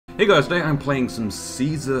Hey guys, today I'm playing some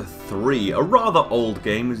Caesar 3, a rather old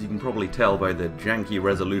game, as you can probably tell by the janky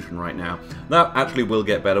resolution right now. That actually will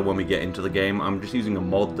get better when we get into the game. I'm just using a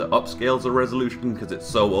mod that upscales the resolution because it's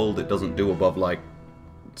so old it doesn't do above like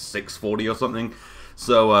 640 or something.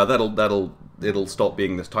 So it'll stop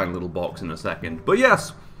being this tiny little box in a second. But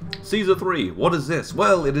yes, Caesar 3, what is this?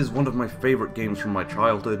 Well, it is one of my favorite games from my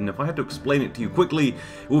childhood, and if I had to explain it to you quickly,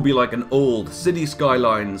 it would be like an old city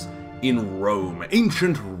skylines in Rome,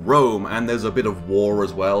 ancient Rome, and there's a bit of war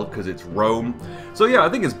as well because it's Rome. So yeah, I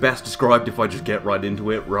think it's best described if I just get right into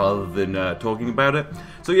it rather than talking about it.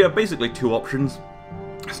 So yeah, basically two options.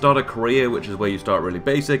 Start a career, which is where you start really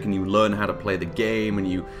basic and you learn how to play the game and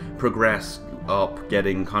you progress up,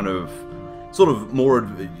 getting kind of sort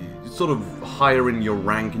of higher in your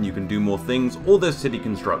rank and you can do more things, or there's city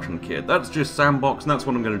construction kit. That's just sandbox, and that's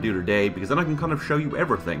what I'm going to do today because then I can kind of show you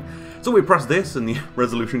everything. So we press this and the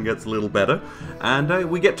resolution gets a little better, and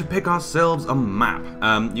we get to pick ourselves a map.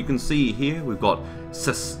 You can see here we've got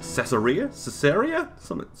Caesarea? Caesarea?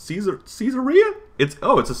 Caesarea? It's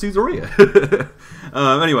a Caesarea.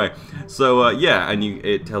 Anyway, so yeah, and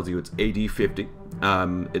it tells you it's AD 50.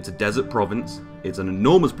 It's a desert province, it's an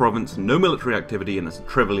enormous province, no military activity, and it's a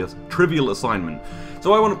trivial assignment.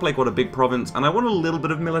 So I want to play quite a big province, and I want a little bit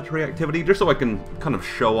of military activity, just so I can kind of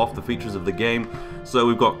show off the features of the game. So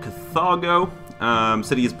we've got Carthago,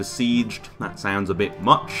 city is besieged. That sounds a bit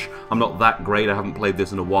much. I'm not that great, I haven't played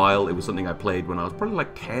this in a while. It was something I played when I was probably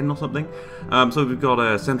like 10 or something. So we've got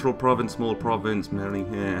a central province, small province,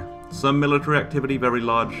 some military activity, very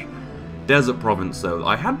large. Desert province though,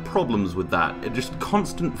 I had problems with that. It just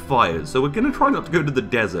constant fires, so we're going to try not to go to the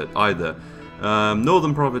desert either.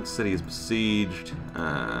 Northern province, city is besieged,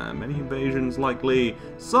 many invasions likely,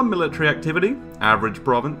 some military activity, average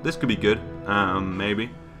province, this could be good,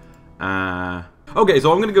 maybe. Okay,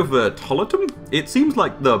 so I'm going to go for Tolatum. It seems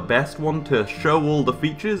like the best one to show all the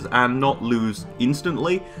features and not lose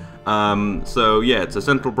instantly. So yeah, it's a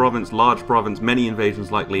central province, large province, many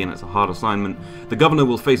invasions likely, and it's a hard assignment. The governor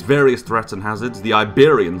will face various threats and hazards. The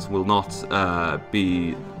Iberians will not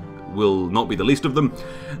be the least of them.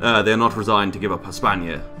 They're not resigned to give up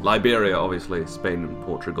Hispania. Liberia, obviously, Spain and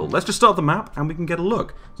Portugal. Let's just start the map and we can get a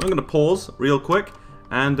look. So I'm going to pause real quick.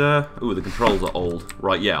 And, ooh, the controls are old.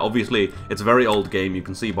 Right, yeah, obviously, it's a very old game. You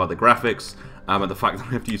can see by the graphics, and the fact that I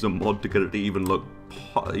have to use a mod to get it to even look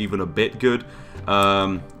even a bit good.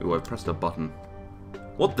 Ooh, I pressed a button.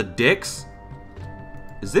 What the dicks?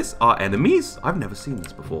 Is this our enemies? I've never seen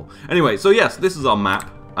this before. Anyway, so yes, this is our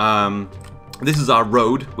map. This is our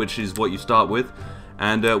road, which is what you start with.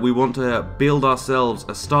 And we want to build ourselves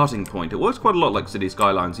a starting point. It works quite a lot like City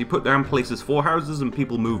Skylines. You put down places for houses and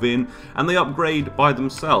people move in and they upgrade by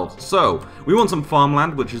themselves. So we want some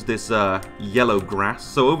farmland, which is this yellow grass.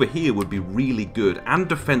 So over here would be really good and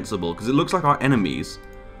defensible because it looks like our enemies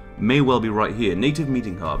may well be right here. Native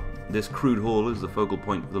meeting hub. This crude hall is the focal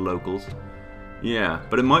point for the locals. Yeah,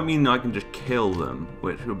 but it might mean I can just kill them,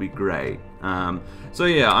 which would be great. So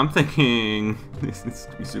yeah, I'm thinking this is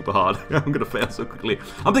gonna be super hard. I'm gonna fail so quickly.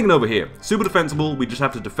 I'm thinking over here, super defensible. We just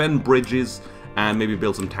have to defend bridges and maybe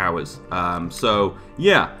build some towers. So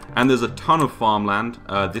yeah, and there's a ton of farmland.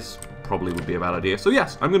 This probably would be a bad idea. So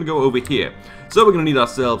yes, I'm gonna go over here. So we're gonna need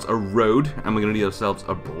ourselves a road and we're gonna need ourselves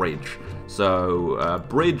a bridge. So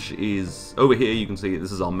bridge is over here. You can see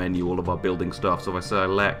this is our menu, all of our building stuff. So if I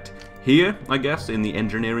select here, I guess, in the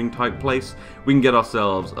engineering type place, we can get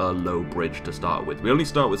ourselves a low bridge to start with. We only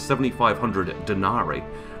start with 7,500 denarii,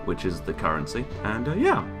 which is the currency, and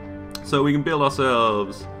yeah. So we can build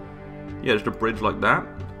ourselves, yeah, just a bridge like that.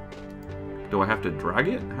 Do I have to drag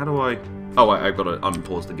it? How do I... Oh, I've got to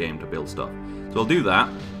unpause the game to build stuff. So I'll do that,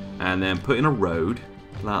 and then put in a road,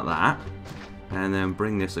 like that, and then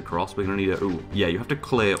bring this across. We're going to need a... Ooh, yeah, you have to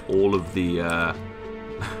clear all of the...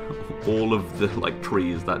 like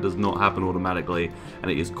trees. That does not happen automatically, and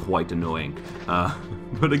it is quite annoying.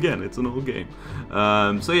 But again, it's an old game.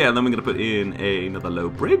 So yeah, then we're gonna put in another low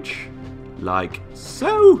bridge, like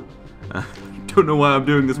so. Don't know why I'm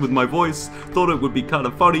doing this with my voice. Thought it would be kind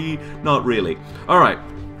of funny. Not really. All right.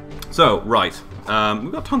 So right,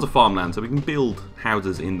 we've got tons of farmland, so we can build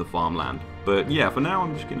houses in the farmland. But yeah, for now,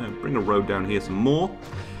 I'm just gonna bring a road down here some more.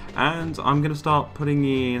 And I'm going to start putting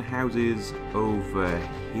in houses over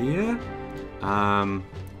here.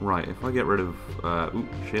 Right, if I get rid of...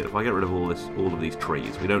 if I get rid of all of these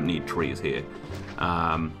trees. We don't need trees here.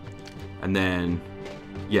 And then...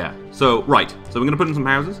 Yeah, so, right. So we're going to put in some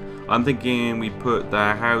houses. I'm thinking we put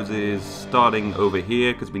the houses starting over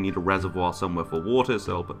here, because we need a reservoir somewhere for water,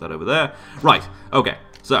 so I'll put that over there. Right, okay.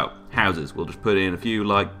 So, houses. We'll just put in a few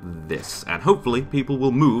like this. And hopefully people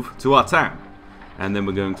will move to our town. And then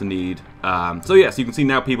we're going to need... so yes, you can see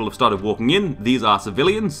now people have started walking in. These are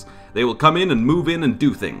civilians. They will come in and move in and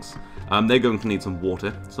do things. They're going to need some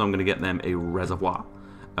water, so I'm going to get them a reservoir.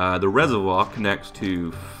 The reservoir connects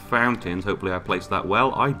to fountains. Hopefully I placed that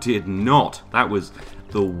well. I did not. That was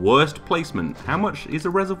the worst placement. How much is a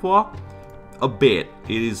reservoir? A bit.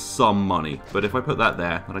 It is some money. But if I put that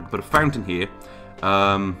there, then I can put a fountain here.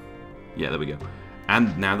 Yeah, there we go.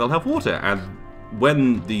 And now they'll have water. And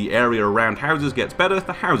when the area around houses gets better,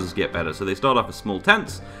 the houses get better. So they start off as small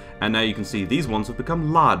tents. And now you can see these ones have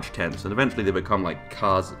become large tents. And eventually they become like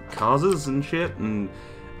casas and shit. And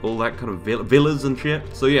all that kind of villas and shit.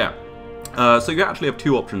 So yeah. So you actually have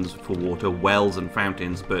two options for water, wells and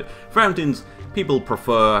fountains. But fountains people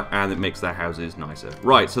prefer, and it makes their houses nicer.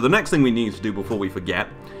 Right, so the next thing we need to do before we forget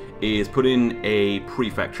is put in a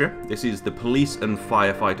prefecture. This is the police and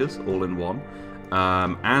firefighters all in one.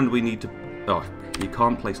 And we need to... Oh, you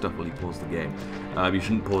can't play stuff while you pause the game. You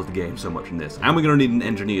shouldn't pause the game so much in this. And we're going to need an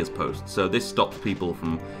engineer's post. So this stops people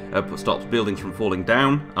from... stops buildings from falling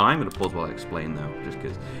down. I'm going to pause while I explain though, just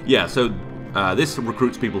because... Yeah, so this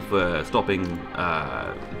recruits people for stopping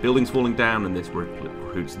buildings falling down, and this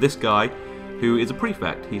recruits this guy, who is a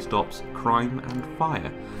prefect. He stops crime and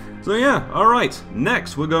fire. So yeah, alright.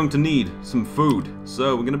 Next, we're going to need some food.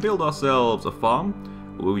 So we're going to build ourselves a farm.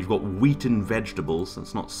 We've got wheat and vegetables.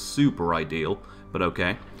 That's not super ideal, but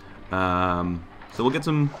okay. So we'll get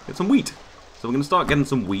some wheat. So we're going to start getting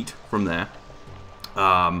some wheat from there.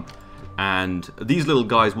 And these little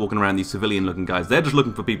guys walking around, these civilian-looking guys, they're just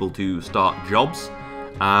looking for people to start jobs.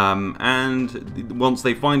 And once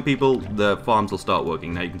they find people, the farms will start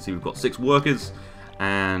working. Now you can see we've got 6 workers,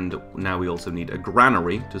 and now we also need a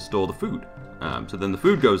granary to store the food. So then the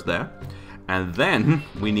food goes there, and then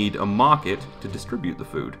we need a market to distribute the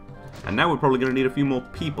food. And now we're probably going to need a few more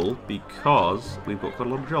people because we've got quite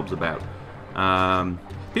a lot of jobs about.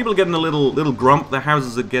 People are getting a little grump. Their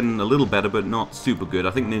houses are getting a little better, but not super good.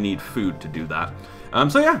 I think they need food to do that.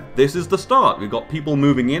 So yeah, this is the start. We've got people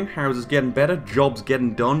moving in, houses getting better, jobs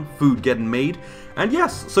getting done, food getting made. And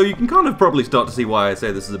yes, so you can kind of probably start to see why I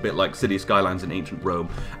say this is a bit like City Skylines in ancient Rome.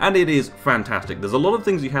 And it is fantastic. There's a lot of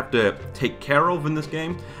things you have to take care of in this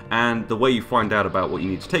game, and the way you find out about what you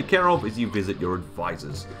need to take care of is you visit your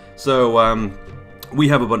advisors. So, we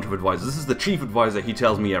have a bunch of advisors. This is the chief advisor. He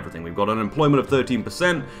tells me everything. We've got unemployment of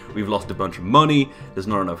 13%. We've lost a bunch of money. There's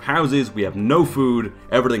not enough houses. We have no food.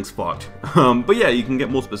 Everything's fucked. But yeah, you can get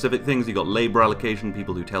more specific things. You got labor allocation.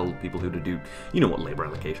 People who tell people who to do. You know what labor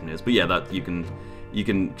allocation is. But yeah, that you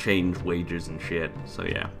can change wages and shit. So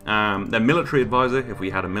yeah. Then military advisor, if we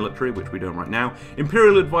had a military, which we don't right now.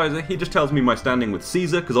 Imperial advisor. He just tells me my standing with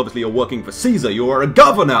Caesar, because obviously you're working for Caesar. You are a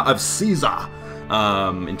governor of Caesar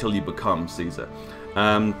until you become Caesar.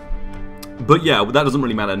 But yeah, that doesn't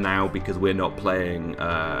really matter now because we're not playing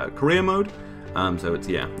career mode. So it's,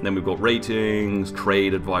 yeah. Then we've got ratings,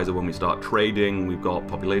 trade advisor when we start trading. We've got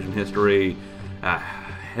population history,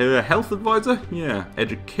 health advisor, yeah,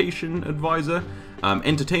 education advisor,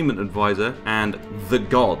 entertainment advisor, and the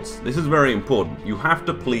gods. This is very important. You have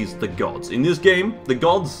to please the gods. In this game, the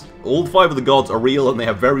gods, all 5 of the gods are real and they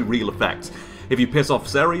have very real effects. If you piss off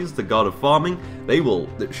Ceres, the god of farming,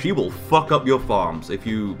 she will fuck up your farms. If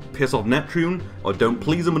you piss off Neptune, or don't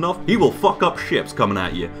please him enough, he will fuck up ships coming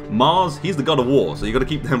at you. Mars, he's the god of war, so you gotta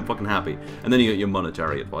keep them fucking happy. And then you got your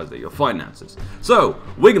monetary advisor, your finances. So,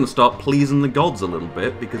 we're gonna start pleasing the gods a little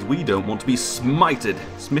bit, because we don't want to be smited.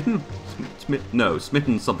 Smitten? No,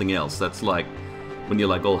 smitten's something else. That's like when you're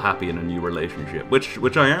like all happy in a new relationship.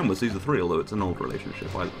 Which I am with Caesar 3, although it's an old relationship.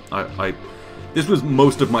 This was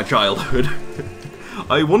most of my childhood.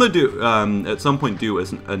 I want to do, at some point, do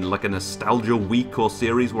like a nostalgia week or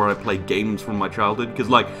series where I play games from my childhood. Because,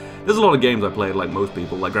 like, there's a lot of games I played, like most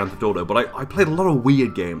people, like Grand Theft Auto, but I played a lot of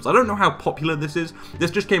weird games. I don't know how popular this is. This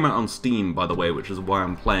just came out on Steam, by the way, which is why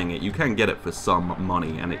I'm playing it. You can get it for some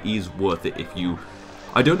money, and it is worth it if you...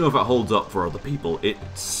 I don't know if it holds up for other people. It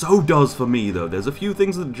so does for me, though. There's a few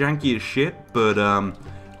things that are janky as shit, but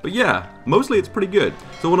yeah, mostly it's pretty good.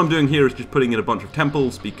 So what I'm doing here is just putting in a bunch of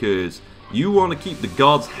temples because you want to keep the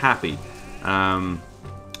gods happy. I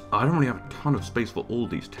don't really have a ton of space for all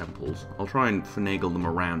these temples. I'll try and finagle them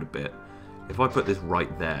around a bit. If I put this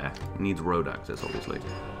right there, it needs road access, obviously.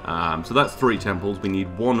 So that's 3 temples. We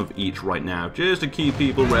need 1 of each right now, just to keep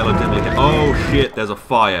people relatively... Oh shit, there's a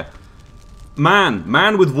fire.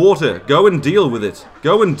 Man with water, go and deal with it.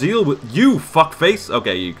 Go and deal with you, fuckface.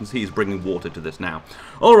 Okay, you can see he's bringing water to this now.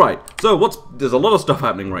 Alright, so there's a lot of stuff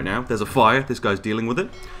happening right now. There's a fire, this guy's dealing with it.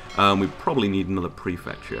 We probably need another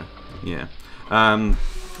prefecture. Yeah.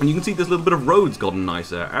 And you can see this little bit of roads gotten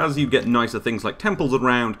nicer. As you get nicer things like temples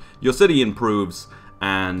around, your city improves,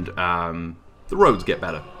 and the roads get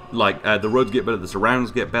better. Like, the roads get better, the surrounds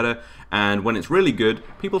get better, and when it's really good,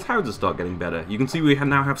 people's houses start getting better. You can see we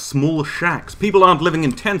now have small shacks. People aren't living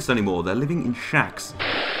in tents anymore, they're living in shacks.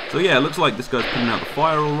 So yeah, it looks like this guy's putting out the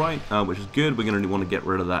fire alright, which is good. We're going to want to get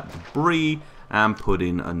rid of that debris and put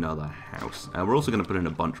in another house. We're also going to put in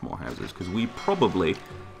a bunch more houses, because we probably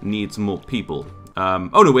need some more people.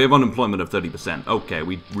 Oh no, we have unemployment of 30%. Okay,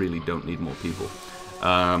 we really don't need more people.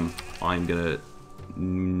 I'm going to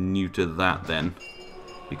neuter that then,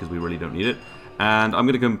 because we really don't need it. And I'm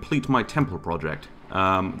going to complete my temple project.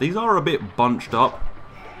 These are a bit bunched up.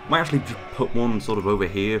 Might actually just put one sort of over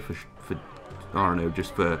here for I don't know,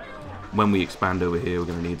 just for when we expand over here, we're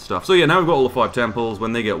going to need stuff. So yeah, now we've got all the 5 temples.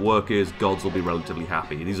 When they get workers, gods will be relatively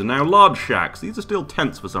happy. These are now large shacks. These are still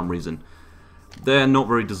tents for some reason. They're not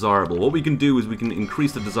very desirable. What we can do is we can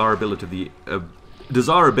increase the desirability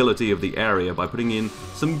of the area by putting in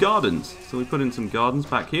some gardens. So we put in some gardens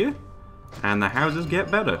back here, and the houses get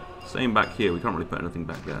better. Same back here. We can't really put anything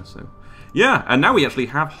back there, so... Yeah, and now we actually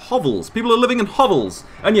have hovels. People are living in hovels.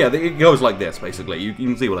 And yeah, it goes like this, basically. You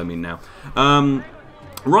can see what I mean now.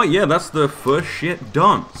 Right, yeah, that's the first shit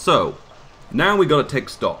done. So, now we gotta take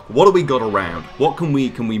stock. What do we got around? What can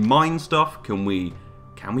we mine stuff? Can we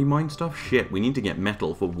mine stuff? Shit, we need to get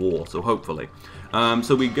metal for war, so hopefully.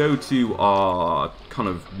 So we go to our kind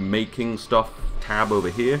of making stuff tab over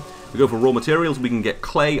here. We go for raw materials, we can get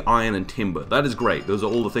clay, iron, and timber. That is great. Those are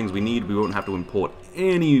all the things we need. We won't have to import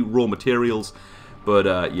any raw materials.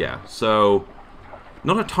 But, yeah. So,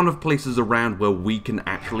 not a ton of places around where we can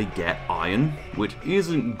actually get iron, which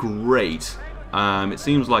isn't great. It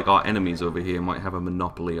seems like our enemies over here might have a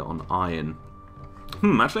monopoly on iron.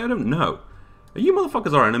 Actually, I don't know. Are you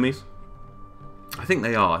motherfuckers our enemies? I think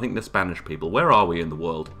they are. I think they're Spanish people. Where are we in the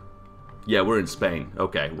world? Yeah, we're in Spain.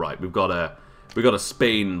 Okay, right. We've got a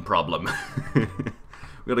Spain problem. We've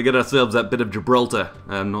got to get ourselves that bit of Gibraltar.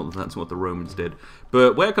 Not that that's what the Romans did.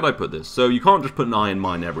 But where could I put this? So you can't just put an iron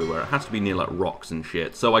mine everywhere. It has to be near like rocks and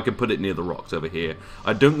shit. So I could put it near the rocks over here.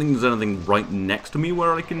 I don't think there's anything right next to me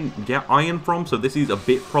where I can get iron from. So this is a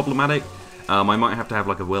bit problematic. I might have to have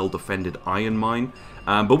like a well-defended iron mine.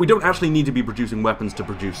 But we don't actually need to be producing weapons to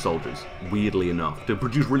produce soldiers, weirdly enough. To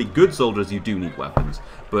produce really good soldiers, you do need weapons.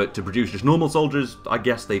 But to produce just normal soldiers, I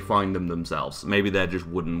guess they find them themselves. Maybe they're just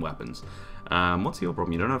wooden weapons. What's your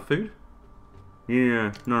problem? You don't have food?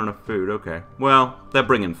 Yeah, not enough food, okay. Well, they're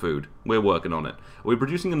bringing food. We're working on it. Are we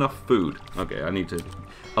producing enough food? Okay, I need to...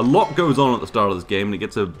 A lot goes on at the start of this game, and it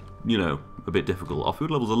gets a bit difficult. Our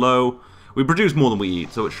food levels are low. We produce more than we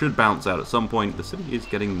eat, so it should bounce out at some point. The city is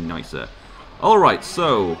getting nicer. Alright,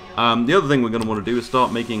 so, the other thing we're going to want to do is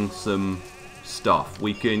start making some stuff.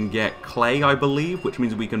 We can get clay, I believe, which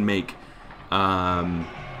means we can make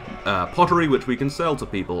pottery, which we can sell to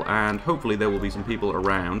people, and hopefully there will be some people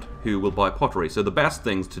around who will buy pottery. So the best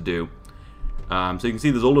things to do, so you can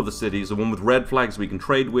see there's all of the cities. The one with red flags we can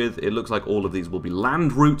trade with. It looks like all of these will be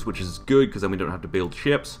land routes, which is good, because then we don't have to build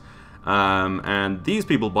ships. And these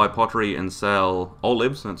people buy pottery and sell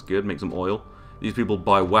olives, that's good, make some oil. These people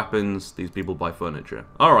buy weapons, these people buy furniture.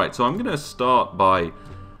 Alright, so I'm going to start by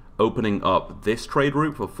opening up this trade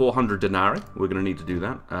route for 400 denarii. We're going to need to do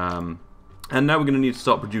that. And now we're going to need to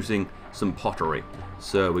start producing some pottery.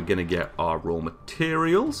 So we're going to get our raw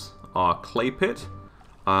materials, our clay pit.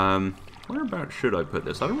 Whereabouts should I put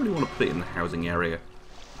this? I don't really want to put it in the housing area.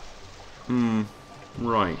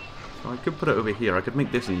 Right. So I could put it over here. I could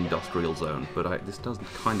make this an industrial zone, but this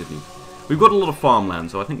doesn't kind of need... We've got a lot of farmland,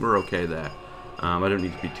 so I think we're okay there. I don't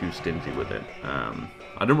need to be too stingy with it.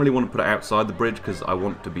 I don't really want to put it outside the bridge because I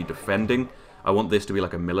want to be defending. I want this to be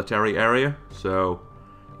like a military area. So,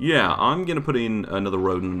 yeah, I'm going to put in another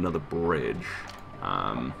road and another bridge.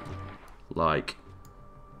 Like,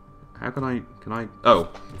 how can I... Oh,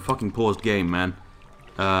 fucking paused game, man.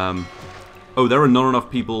 Oh, there are not enough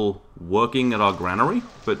people working at our granary,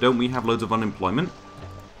 but don't we have loads of unemployment?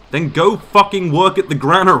 Then go fucking work at the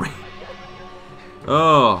granary!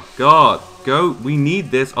 Oh, God. Go. We need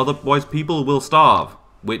this, otherwise people will starve.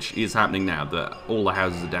 Which is happening now, that all the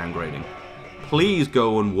houses are downgrading. Please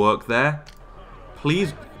go and work there.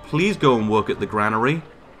 Please go and work at the granary.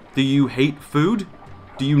 Do you hate food?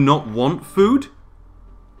 Do you not want food?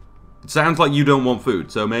 It sounds like you don't want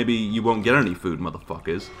food, so maybe you won't get any food,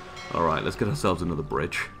 motherfuckers. Alright, let's get ourselves another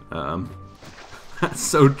bridge. That's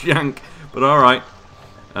so jank, but alright.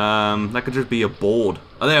 That could just be a board.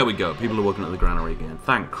 Oh, there we go. People are working at the granary again.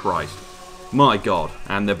 Thank Christ. My God.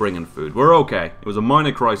 And they're bringing food. We're okay. It was a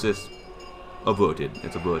minor crisis. Averted.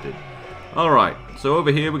 It's averted. Alright. So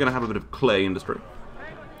over here we're going to have a bit of clay industry.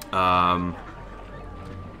 You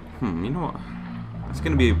know what? It's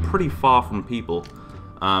going to be pretty far from people. So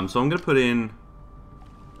I'm going to put in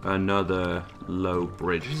another low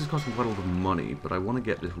bridge. This is costing quite a lot of money, but I want to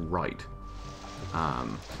get this right. So yeah,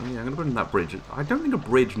 I'm going to put in that bridge. I don't think a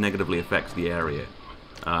bridge negatively affects the area.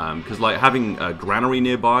 Because like having a granary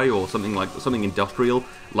nearby or something industrial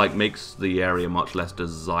like makes the area much less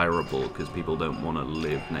desirable because people don't want to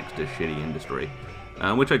live next to shitty industry,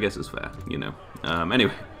 which I guess is fair, you know.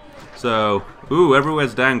 Anyway, so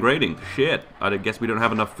everywhere's downgrading. Shit, I guess we don't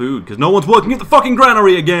have enough food because no one's working at the fucking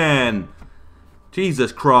granary again.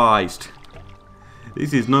 Jesus Christ,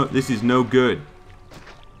 this is no good.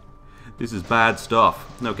 This is bad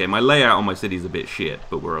stuff. Okay, my layout on my city is a bit shit,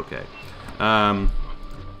 but we're okay.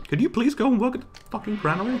 Could you please go and work at the fucking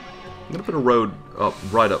granary? I'm gonna put a road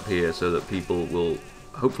right up here so that people will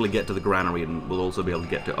hopefully get to the granary and will also be able to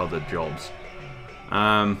get to other jobs.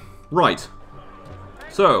 Right.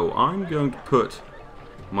 So I'm going to put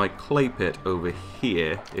my clay pit over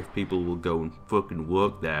here if people will go and fucking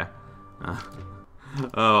work there.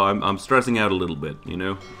 Oh, I'm stressing out a little bit, you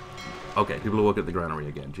know. Okay, people will work at the granary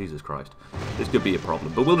again. Jesus Christ, this could be a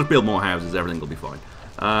problem, but we'll just build more houses. Everything will be fine.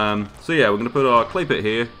 So yeah, we're going to put our clay pit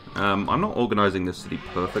here. I'm not organizing this city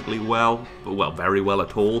perfectly well, very well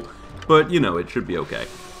at all, but you know, it should be okay.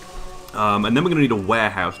 And then we're going to need a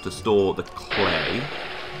warehouse to store the clay.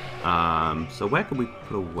 So where can we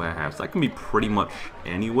put a warehouse? That can be pretty much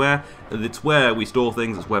anywhere. It's where we store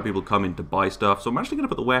things, it's where people come in to buy stuff. So I'm actually going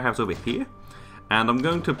to put the warehouse over here, and I'm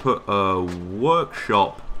going to put a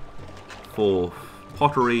workshop for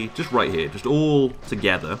pottery just right here, just all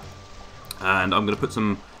together. And I'm going to put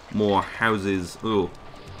some more houses. Ooh.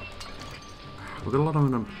 We've got a lot of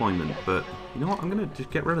unemployment, but you know what? I'm going to just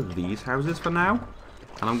get rid of these houses for now.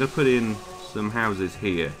 And I'm going to put in some houses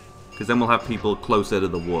here. Because then we'll have people closer to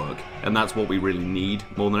the work. And that's what we really need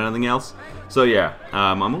more than anything else. So yeah,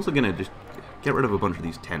 I'm also going to just get rid of a bunch of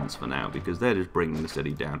these tents for now. Because they're just bringing the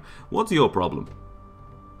city down. What's your problem?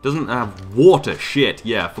 Doesn't have water. Shit.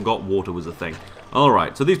 Yeah, I forgot water was a thing.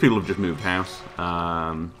 Alright, so these people have just moved house.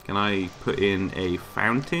 Can I put in a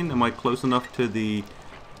fountain? Am I close enough to the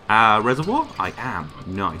reservoir? I am.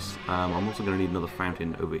 Nice. I'm also going to need another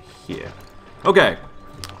fountain over here. Okay.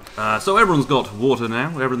 So everyone's got water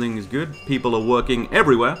now. Everything is good. People are working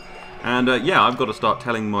everywhere. And yeah, I've got to start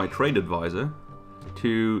telling my trade advisor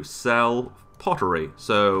to sell pottery.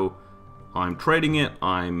 So I'm trading it,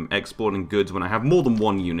 I'm exporting goods when I have more than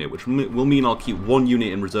one unit, which will mean I'll keep one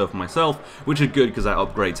unit in reserve for myself, which is good because that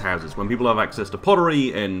upgrades houses. When people have access to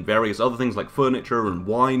pottery and various other things like furniture and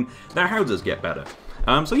wine, their houses get better.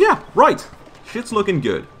 So yeah, right, shit's looking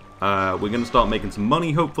good. We're going to start making some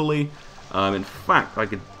money, hopefully. In fact, I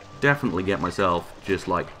could definitely get myself just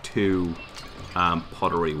like 2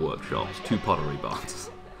 pottery workshops, 2 pottery barns.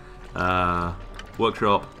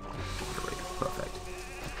 Workshop, pottery, perfect.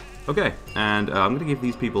 Okay, and I'm going to give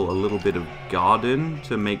these people a little bit of garden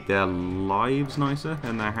to make their lives nicer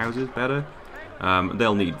and their houses better.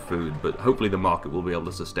 They'll need food, but hopefully the market will be able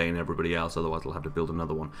to sustain everybody else, otherwise they'll have to build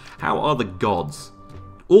another one. How are the gods?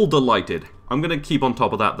 All delighted. I'm going to keep on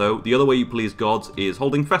top of that, though. The other way you please gods is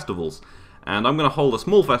holding festivals. And I'm going to hold a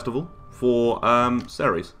small festival for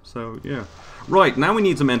Ceres. So, yeah. Right, now we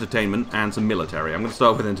need some entertainment and some military. I'm going to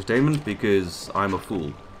start with entertainment because I'm a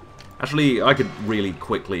fool. Actually, I could really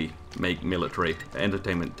quickly make military.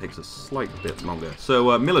 Entertainment takes a slight bit longer.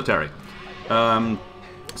 So, military.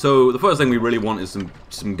 So, the first thing we really want is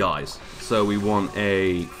some guys. So, we want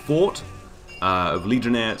a fort of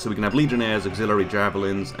legionnaires. So, we can have legionnaires, auxiliary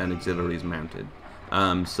javelins, and auxiliaries mounted.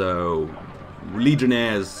 So,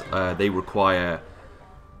 legionnaires, they require...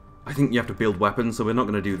 I think you have to build weapons, so we're not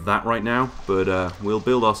going to do that right now, but we'll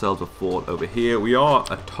build ourselves a fort over here. We are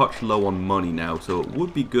a touch low on money now, so it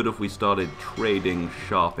would be good if we started trading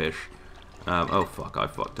sharpish. Oh fuck, I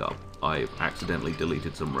fucked up. I accidentally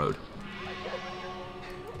deleted some road.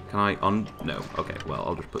 Can I no, okay, well,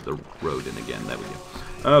 I'll just put the road in again, there we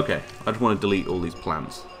go. Okay, I just want to delete all these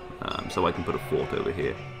plants, so I can put a fort over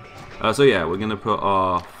here. So yeah, we're going to put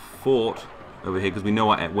our fort over here, because we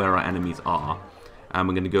know where our enemies are. And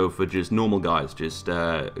we're going to go for just normal guys, just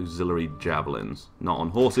auxiliary javelins. Not on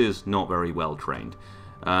horses, not very well trained.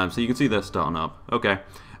 So you can see they're starting up. Okay.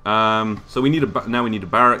 So we need now we need a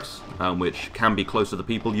barracks, which can be close to the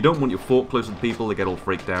people. You don't want your fort close to the people, they get all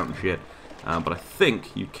freaked out and shit. But I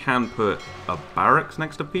think you can put a barracks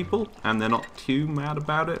next to people, and they're not too mad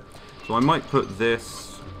about it. So I might put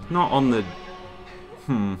this, not on the...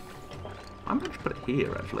 I might just put it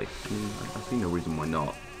here, actually. I see no reason why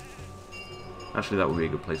not. Actually, that would be a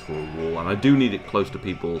good place for a wall, and I do need it close to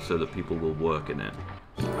people so that people will work in it.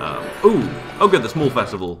 Ooh! Oh good, the small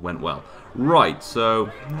festival went well. Right, so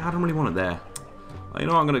I don't really want it there. You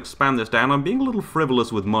know what, I'm going to expand this down. I'm being a little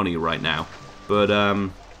frivolous with money right now. But,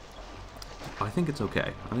 I think it's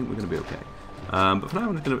okay. I think we're going to be okay. But for now,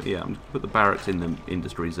 I'm just going to put the barracks in the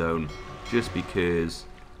industry zone. Just because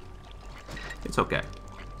it's okay.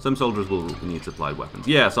 Some soldiers will need supplied weapons.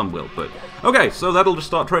 Yeah, some will, but... Okay, so that'll just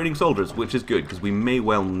start training soldiers, which is good, because we may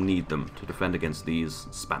well need them to defend against these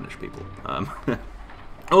Spanish people.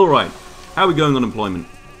 Alright, how are we going on employment?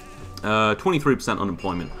 23%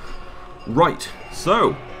 unemployment. Right,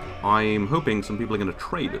 so I'm hoping some people are going to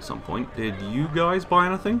trade at some point. Did you guys buy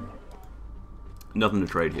anything? Nothing to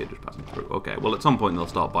trade here, just passing through. Okay, well at some point they'll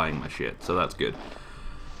start buying my shit, so that's good.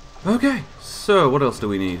 Okay, so what else do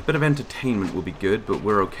we need? A bit of entertainment will be good, but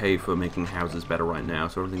we're okay for making houses better right now,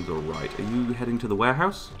 so everything's alright. Are you heading to the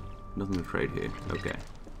warehouse? Nothing to trade here. Okay.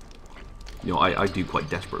 You know, I do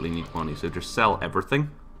quite desperately need money, so just sell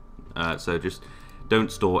everything. So just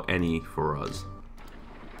don't store any for us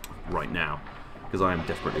right now, because I am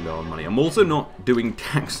desperately low on money. I'm also not doing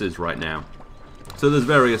taxes right now. So there's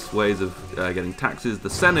various ways of getting taxes. The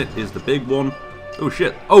Senate is the big one. Oh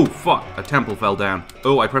shit. Oh fuck. A temple fell down.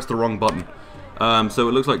 Oh, I pressed the wrong button. So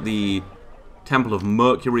it looks like the Temple of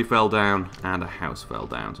Mercury fell down and a house fell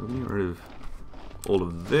down. So we're going to get rid of all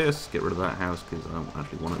of this. Get rid of that house because I don't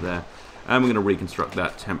actually want it there. And we're going to reconstruct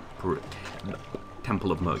that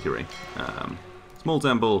Temple of Mercury. Small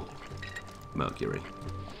temple, Mercury.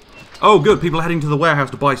 Oh good, people are heading to the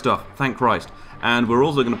warehouse to buy stuff. Thank Christ. And we're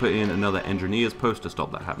also going to put in another engineer's post to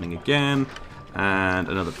stop that happening again. And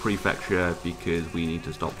another prefecture because we need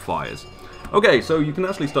to stop fires. Okay, so you can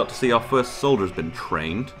actually start to see our first soldier's been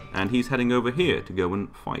trained, and he's heading over here to go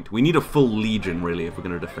and fight. We need a full legion, really, if we're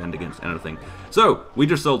going to defend against anything. So, we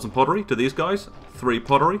just sold some pottery to these guys, 3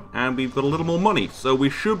 pottery, and we've got a little more money. So we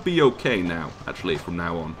should be okay now, actually, from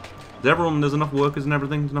now on. There's enough workers and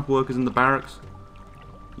everything? There's enough workers in the barracks?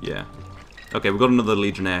 Yeah. Okay, we've got another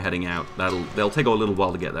legionnaire heading out. They'll take a little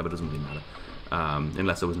while to get there, but it doesn't really matter.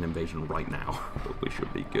 Unless there was an invasion right now. But we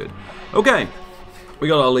should be good. Okay. We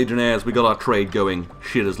got our legionnaires. We got our trade going.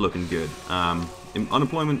 Shit is looking good.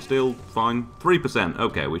 Unemployment still fine. 3%.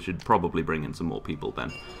 Okay, we should probably bring in some more people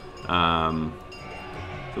then. So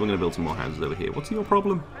we're going to build some more houses over here. What's your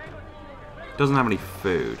problem? Doesn't have any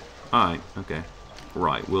food. Alright, okay.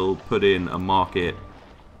 Right, we'll put in a market.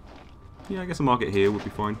 Yeah, I guess a market here would be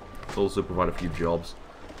fine. Also provide a few jobs.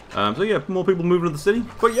 So yeah, more people moving to the city.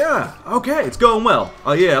 But yeah, okay, it's going well.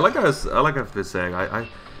 Yeah, like I was saying, I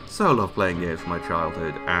so love playing games from my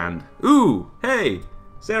childhood. And ooh, hey,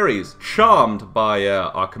 Ceres, charmed by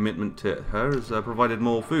our commitment to her, has provided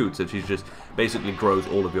more food. So she just basically grows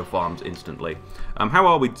all of your farms instantly. How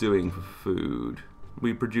are we doing for food?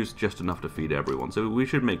 We produce just enough to feed everyone, so we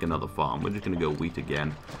should make another farm. We're just gonna go wheat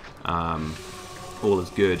again. All is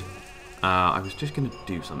good. I was just going to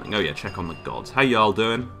do something. Oh yeah, check on the gods. How y'all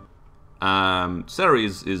doing?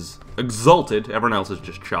 Ceres is exalted. Everyone else is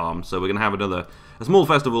just charmed. So we're going to have a small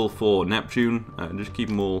festival for Neptune. Just keep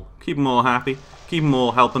them all happy. Keep them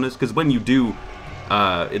all helping us. Because when you do,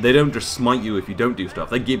 they don't just smite you if you don't do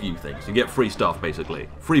stuff. They give you things. You get free stuff, basically.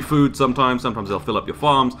 Free food sometimes. Sometimes they'll fill up your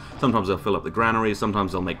farms. Sometimes they'll fill up the granaries.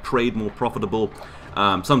 Sometimes they'll make trade more profitable.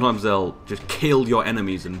 Sometimes they'll just kill your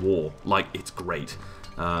enemies in war. Like, it's great.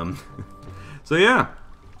 So yeah,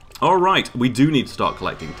 alright, we do need to start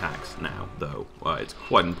collecting tax now, though. It's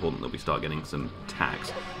quite important that we start getting some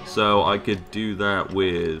tax. So I could do that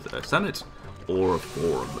with a Senate or a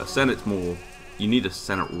Forum. A Senate's more, you need a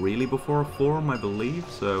Senate really before a Forum, I believe.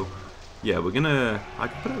 So yeah, I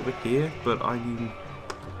could put it over here, but I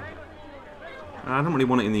don't really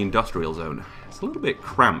want it in the industrial zone. It's a little bit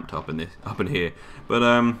cramped up in here, but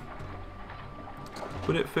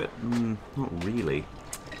would it fit? Not really.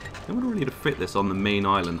 I don't really need to fit this on the main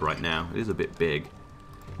island right now. It is a bit big.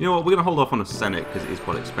 You know what, we're going to hold off on a Senate because it is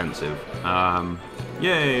quite expensive.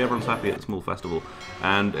 Yay, everyone's happy at the small festival.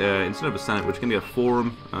 And instead of a Senate, we're just going to get a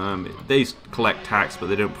Forum. They collect tax, but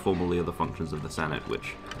they don't perform all the other functions of the Senate,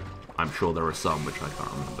 which I'm sure there are some, which I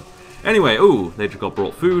can't remember. Anyway, ooh, they just got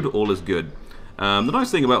brought food. All is good. The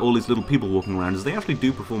nice thing about all these little people walking around is they actually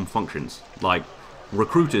do perform functions. Like,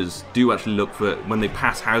 recruiters do actually look for, when they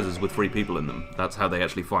pass houses with 3 people in them, that's how they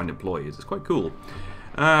actually find employees. It's quite cool.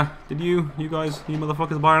 Did you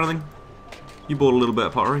motherfuckers buy anything? You bought a little bit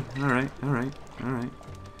of pottery. Alright. There's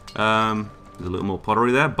a little more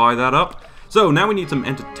pottery there. Buy that up. So, now we need some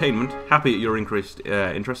entertainment. Happy that you're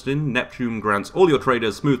interested in. Neptune grants all your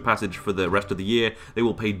traders smooth passage for the rest of the year. They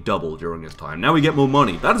will pay double during this time. Now we get more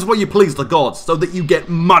money. That is why you please the gods, so that you get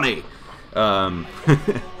money.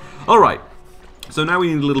 Alright. So now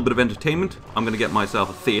we need a little bit of entertainment. I'm going to get myself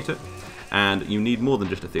a theatre. And you need more than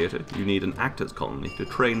just a theatre. You need an actors colony to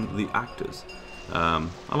train the actors.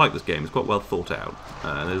 I like this game. It's quite well thought out.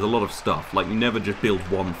 There's a lot of stuff. Like, you never just build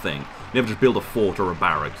one thing. You never just build a fort or a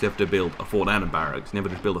barracks. You have to build a fort and a barracks. You never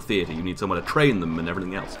just build a theatre. You need somewhere to train them and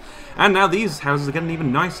everything else. And now these houses are getting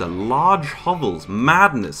even nicer. Large hovels.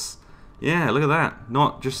 Madness. Yeah, look at that.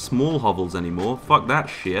 Not just small hovels anymore. Fuck that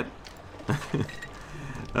shit.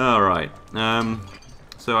 Alright.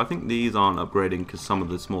 So I think these aren't upgrading because some of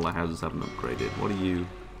the smaller houses haven't upgraded.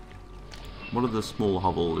 What are the small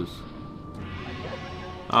hovels?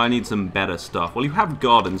 I need some better stuff. Well, you have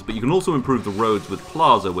gardens, but you can also improve the roads with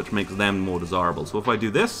plaza, which makes them more desirable. So if I do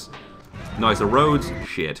this, nicer roads,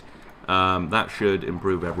 shit. That should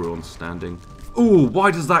improve everyone's standing. Ooh,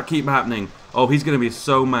 why does that keep happening? Oh, he's going to be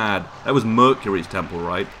so mad. That was Mercury's temple,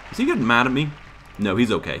 right? Is he getting mad at me? No,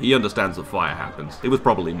 he's okay. He understands that fire happens. It was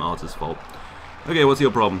probably Mars's fault. Okay, what's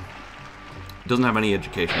your problem? Doesn't have any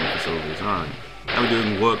educational facilities. Alright. How are we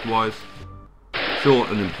doing work-wise? Short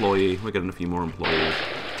an employee. We're getting a few more employees.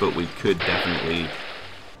 But we could definitely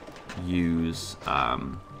use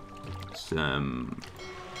some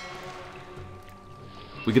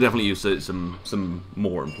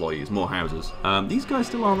more employees, more houses. These guys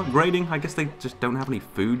still aren't upgrading. I guess they just don't have any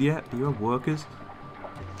food yet. Do you have workers?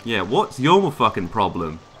 Yeah, what's your fucking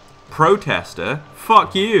problem? Protester?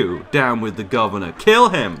 Fuck you! Down with the governor. Kill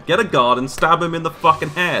him! Get a guard and stab him in the fucking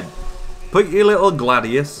head. Put your little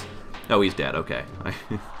gladius. Oh, he's dead. Okay.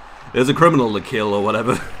 There's a criminal to kill or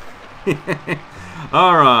whatever.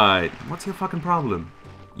 Alright. What's your fucking problem?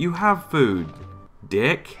 You have food.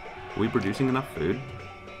 Dick. Are we producing enough food?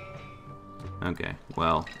 Okay.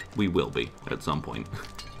 Well, we will be at some point.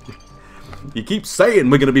 You keep saying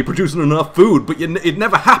we're going to be producing enough food, but it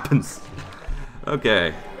never happens.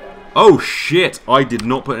 Okay. Oh shit, I did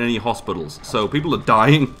not put in any hospitals, so people are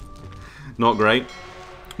dying. Not great.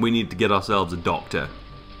 We need to get ourselves a doctor.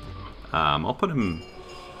 I'll put him...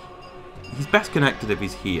 He's best connected if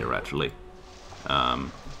he's here, actually. Okay,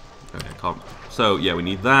 I can't... So, yeah, we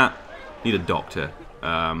need that. Need a doctor.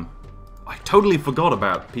 I totally forgot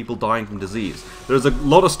about people dying from disease. There's a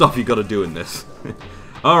lot of stuff you got to do in this.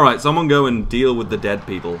 Alright, someone go and deal with the dead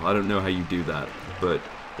people. I don't know how you do that, but...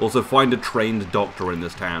 Also, find a trained doctor in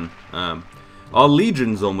this town. Our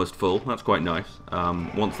legion's almost full. That's quite nice.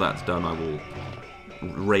 Once that's done, I will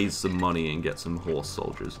raise some money and get some horse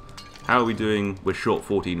soldiers. How are we doing? We're short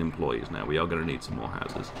 14 employees now. We are going to need some more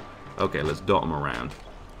houses. Okay, let's dot them around.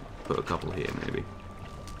 Put a couple here, maybe.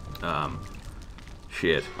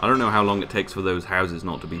 Shit. I don't know how long it takes for those houses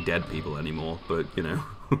not to be dead people anymore, but, you know.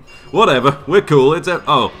 Whatever. We're cool.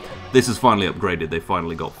 Oh, this is finally upgraded. They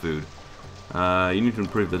finally got food. You need to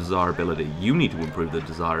improve the desirability. You need to improve the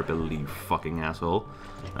desirability, you fucking asshole.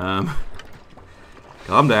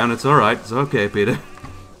 Calm down, it's alright. It's okay, Peter.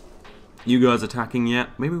 You guys attacking yet?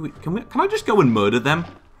 Maybe can I just go and murder them?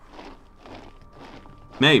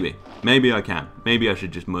 Maybe. Maybe I can. Maybe I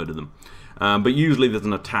should just murder them. But usually there's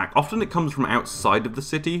an attack. Often it comes from outside of the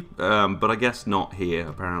city, but I guess not here.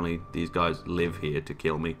 Apparently these guys live here to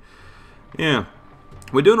kill me. Yeah.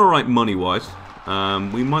 We're doing alright money-wise.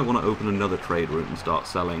 We might want to open another trade route and start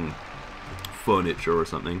selling furniture or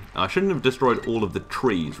something. I shouldn't have destroyed all of the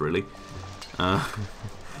trees, really.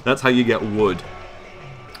 That's how you get wood.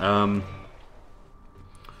 I'm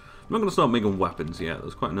not going to start making weapons yet.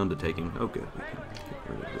 That's quite an undertaking. Oh, good. We can get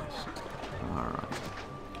rid of this. Alright.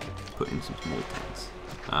 Put in some small tents.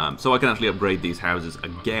 So I can actually upgrade these houses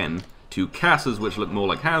again to castles, which look more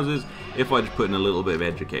like houses, if I just put in a little bit of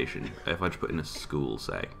education. If I just put in a school,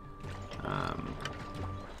 say.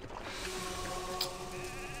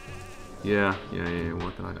 Yeah.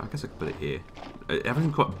 What can I guess I could put it here.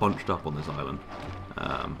 Everything's quite bunched up on this island.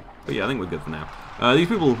 But yeah, I think we're good for now. These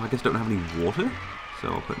people, I guess, don't have any water, so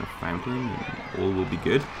I'll put in a fountain and all will be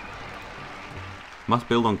good. Must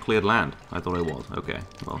build on cleared land. I thought it was. Okay,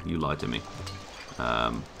 well, you lied to me.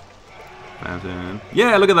 Fountain.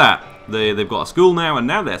 Yeah, look at that. They've got a school now, and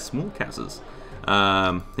now they're small castles.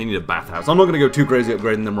 They need a bathhouse. I'm not going to go too crazy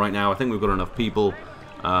upgrading them right now. I think we've got enough people.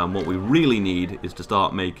 What we really need is to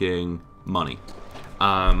start making money.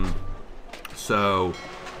 So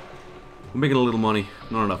we're making a little money,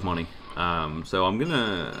 not enough money. So I'm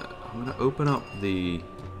gonna open up the.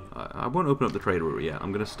 I won't open up the trade route yet.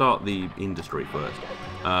 I'm gonna start the industry first.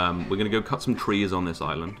 We're gonna go cut some trees on this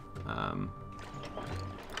island.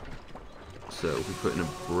 So we put in a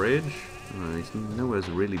bridge. It's nowhere's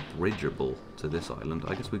really bridgeable to this island.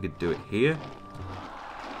 I guess we could do it here.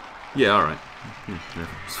 Yeah, alright.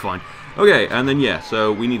 It's fine. Okay, and then yeah,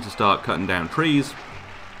 so we need to start cutting down trees.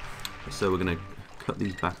 So we're going to cut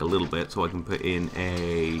these back a little bit so I can put in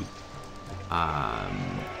a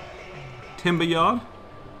timber yard.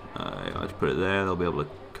 I just put it there. They'll be able to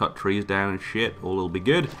cut trees down and shit. All will be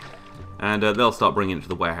good. And they'll start bringing it to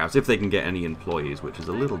the warehouse if they can get any employees, which is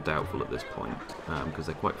a little doubtful at this point because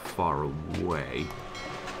they're quite far away.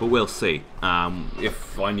 But we'll see.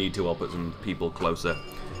 If I need to, I'll put some people closer.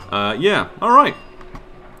 Yeah, alright.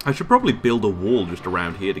 I should probably build a wall just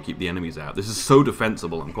around here to keep the enemies out. This is so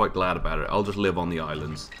defensible. I'm quite glad about it. I'll just live on the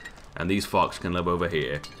islands. And these fucks can live over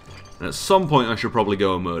here. And at some point, I should probably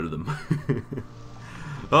go and murder them.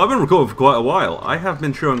 I've been recording for quite a while. I have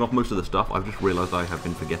been showing off most of the stuff. I've just realised I have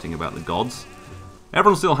been forgetting about the gods.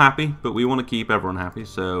 Everyone's still happy, but we want to keep everyone happy.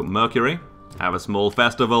 So, Mercury, have a small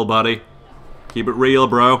festival, buddy. Keep it real,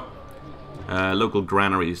 bro. Local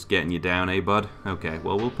granary's getting you down, eh, bud? Okay,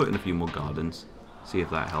 well, we'll put in a few more gardens. See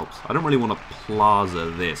if that helps. I don't really want to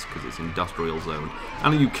plaza this, because it's industrial zone.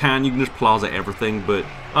 I know you can just plaza everything, but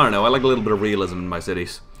I don't know, I like a little bit of realism in my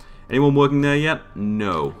cities. Anyone working there yet?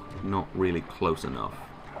 No. Not really close enough.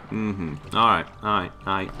 Alright.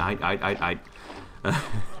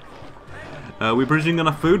 We producing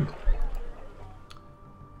enough food?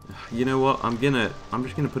 You know what? I'm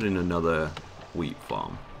just gonna put in another wheat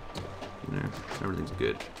farm. You know, everything's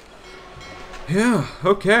good. Yeah,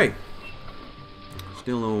 okay.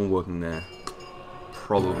 Still no one working there.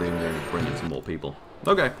 Probably going to bring in some more people.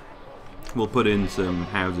 Okay. We'll put in some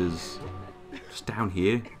houses just down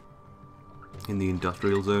here in the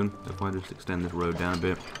industrial zone. If I just extend this road down a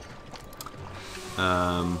bit.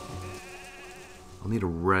 I'll need a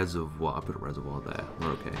reservoir. I'll put a reservoir there. We're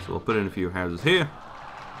okay. So I'll put in a few houses here.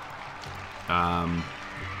 Not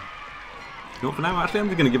for now. Actually, I'm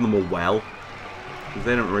just going to give them a well. Because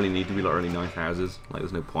they don't really need to be like really nice houses. Like,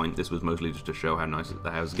 there's no point. This was mostly just to show how nice the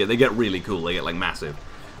houses get. They get really cool. They get, like, massive.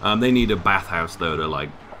 They need a bathhouse, though, to, like,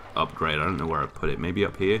 upgrade. I don't know where I'd put it. Maybe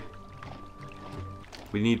up here?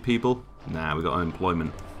 We need people? Nah, we got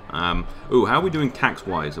unemployment. Ooh, how are we doing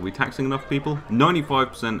tax-wise? Are we taxing enough people?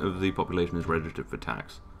 95% of the population is registered for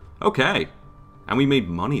tax. Okay. And we made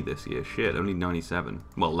money this year. Shit, only 97.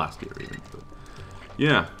 Well, last year, even. But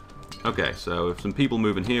yeah. Okay, so if some people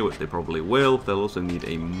move in here, which they probably will, they'll also need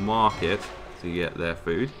a market to get their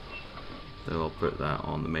food. So I'll put that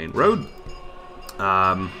on the main road.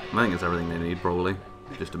 I think it's everything they need, probably.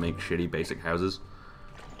 Just to make shitty basic houses.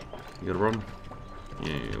 You got a problem?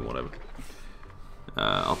 Yeah, whatever.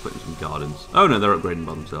 I'll put in some gardens. Oh no, they're upgrading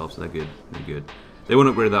by themselves, so they're good. They're good. They won't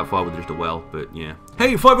upgrade that far with just a well, but yeah.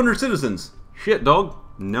 Hey, 500 citizens! Shit, dog.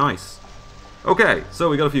 Nice. Okay, so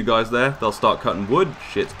we got a few guys there. They'll start cutting wood.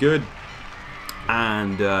 Shit's good.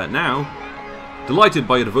 And now, delighted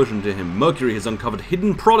by your devotion to him, Mercury has uncovered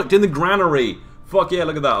hidden product in the granary. Fuck yeah,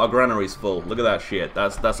 look at that. Our granary's full. Look at that shit.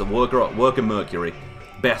 That's a worker Mercury.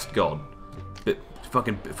 Best god.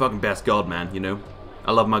 Fucking best god, man, you know.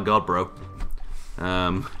 I love my god, bro.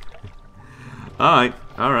 Alright,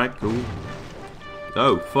 cool.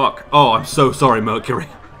 Oh, fuck. Oh, I'm so sorry, Mercury.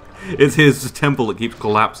 It's his temple that keeps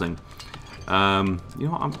collapsing. You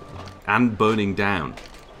know what, and burning down.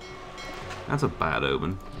 That's a bad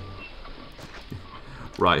omen.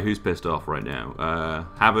 Right, who's pissed off right now?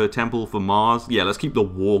 Have a temple for Mars? Yeah, let's keep the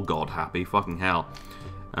war god happy. Fucking hell.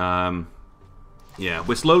 Yeah,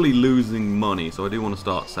 we're slowly losing money, so I do want to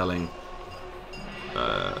start selling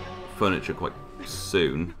furniture quite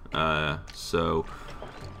soon. So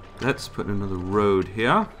let's put another road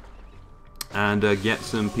here and get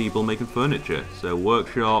some people making furniture. So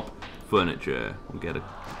workshop, furniture. We'll get a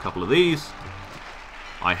couple of these.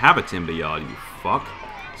 I have a timber yard, you fuck.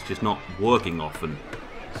 It's just not working often.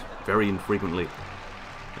 It's very infrequently.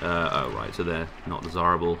 Oh right, so they're not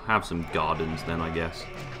desirable. Have some gardens then, I guess.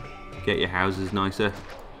 Get your houses nicer.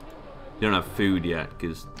 You don't have food yet,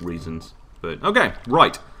 because reasons. But, okay,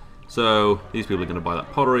 right. So, these people are going to buy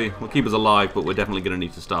that pottery. Will keep us alive, but we're definitely going to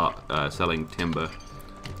need to start selling timber.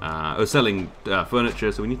 Or selling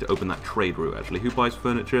furniture, so we need to open that trade route, actually. Who buys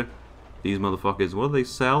furniture? These motherfuckers. What do they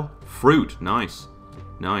sell? Fruit. Nice.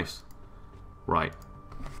 Nice. Right.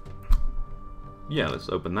 Yeah, let's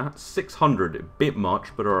open that. 600. A bit much,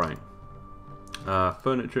 but alright.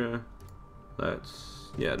 Furniture.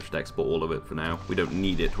 Let's... yeah, just export all of it for now. We don't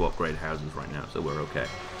need it to upgrade houses right now, so we're okay.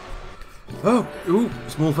 Oh, ooh,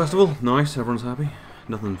 small festival. Nice, everyone's happy.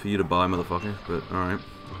 Nothing for you to buy, motherfucker, but alright.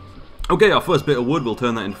 Okay, our first bit of wood, we'll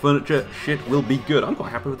turn that into furniture. Shit will be good. I'm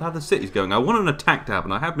quite happy with how the city's going. I want an attack to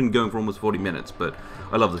happen. I have been going for almost 40 minutes, but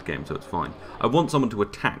I love this game, so it's fine. I want someone to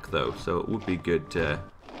attack, though, so it would be good to...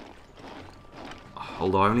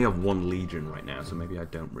 although I only have one legion right now, so maybe I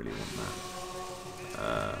don't really want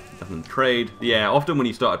that. Nothing trade. Yeah, often when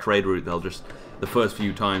you start a trade route, they'll just the first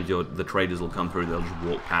few times the traders will come through, they'll just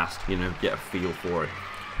walk past, you know, get a feel for it.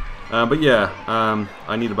 But yeah,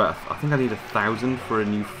 I need about, I think I need 1,000 for a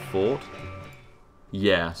new fort.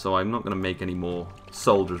 Yeah, so I'm not going to make any more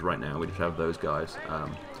soldiers right now, we just have those guys.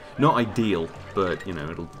 Not ideal, but, you know,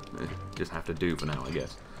 it'll just have to do for now, I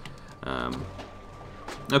guess.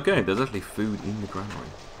 Okay, there's actually food in the granary.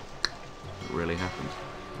 It really happens.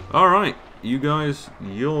 Alright, you guys,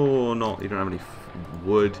 you don't have any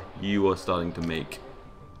wood. You are starting to make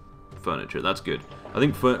furniture. That's good. I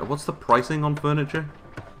think, what's the pricing on furniture?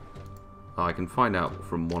 Oh, I can find out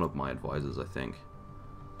from one of my advisors, I think.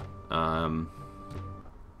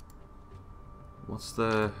 What's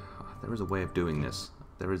the... There is a way of doing this.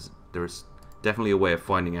 There is definitely a way of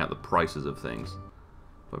finding out the prices of things.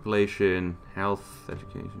 Population, health,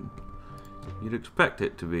 education. You'd expect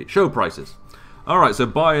it to be... Show prices. Alright, so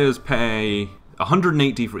buyers pay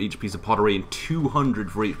 180 for each piece of pottery and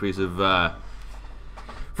 200 for each piece of...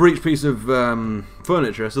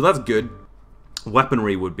 furniture, so that's good.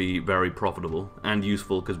 Weaponry would be very profitable and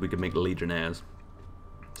useful because we could make legionnaires.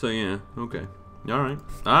 So yeah, okay. Alright.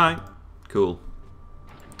 Alright. Cool.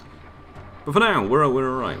 But for now, we're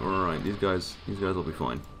alright, we're alright. These guys will be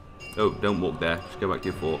fine. Oh, don't walk there. Just go back to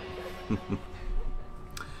your fort.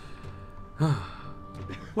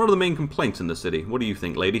 What are the main complaints in the city? What do you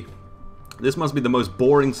think, lady? This must be the most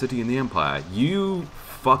boring city in the Empire. You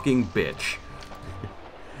fucking bitch.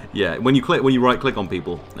 Yeah, when you right-click on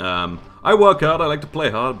people, I work hard, I like to play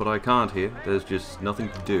hard, but I can't here. There's just nothing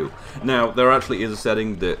to do. Now, there actually is a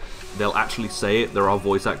setting that they'll actually say it. There are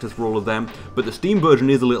voice actors for all of them, but the Steam version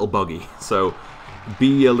is a little buggy, so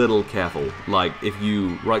be a little careful. Like, if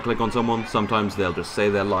you right-click on someone, sometimes they'll just say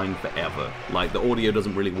their line forever. Like, the audio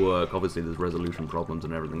doesn't really work. Obviously, there's resolution problems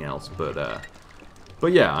and everything else, but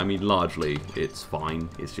yeah, I mean, largely, it's fine.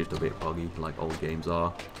 It's just a bit buggy, like old games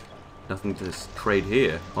are. Nothing to trade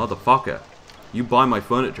here. Motherfucker. You buy my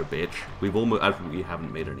furniture, bitch. We've almost... Actually, we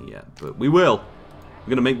haven't made any yet, but we will. We're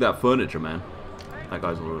gonna make that furniture, man. That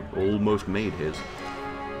guy's almost made his.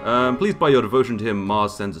 Please, by your devotion to him,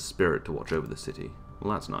 Mars sends a spirit to watch over the city.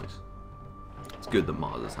 Well, that's nice. It's good that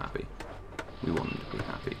Mars is happy. We want him to be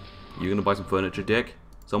happy. You gonna buy some furniture, Dick?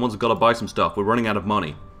 Someone's gotta buy some stuff. We're running out of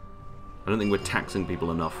money. I don't think we're taxing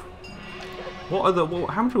people enough. What are the... Well,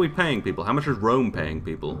 how much are we paying people? How much is Rome paying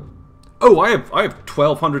people? Oh, I have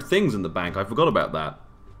 1,200 things in the bank. I forgot about that.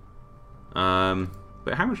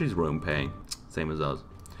 But how much is Rome paying? Same as us.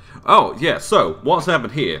 Oh, yeah, so what's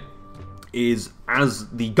happened here is, as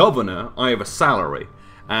the governor, I have a salary.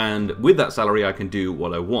 And with that salary, I can do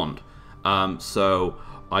what I want. So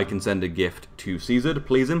I can send a gift to Caesar to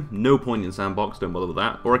please him. No point in Sandbox, don't bother with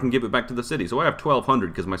that. Or I can give it back to the city. So I have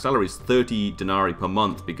 1,200 because my salary is 30 denarii per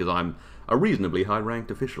month because I'm a reasonably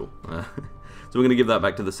high-ranked official. So we're going to give that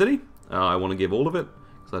back to the city. I want to give all of it,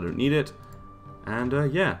 because I don't need it.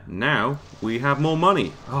 And, yeah, now we have more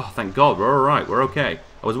money. Oh, thank God, we're alright, we're okay.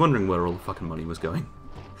 I was wondering where all the fucking money was going.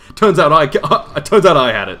 Turns out I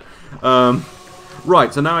had it.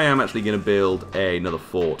 Right, so now I am actually going to build another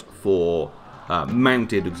fort for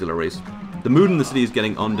mounted auxiliaries. The mood in the city is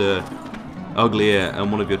getting uglier,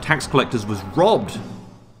 and one of your tax collectors was robbed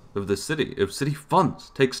of city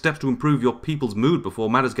funds. Take steps to improve your people's mood before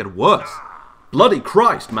matters get worse. Bloody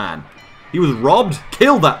Christ, man. He was robbed?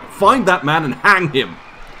 Kill that. Find that man and hang him.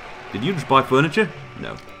 Did you just buy furniture?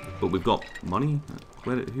 No. But we've got money?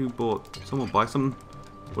 Who bought? Someone buy something?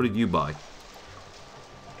 What did you buy?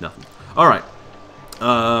 Nothing. Alright.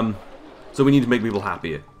 So we need to make people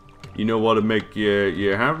happier. You know what to make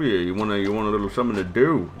you happier? You want a little something to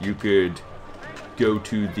do? You could go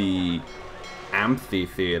to the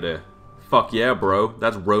amphitheater. Fuck yeah, bro.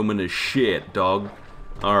 That's Roman as shit, dog.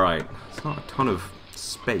 Alright. It's not a ton of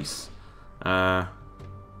space. I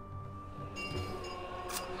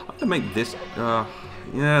have to make this... yeah,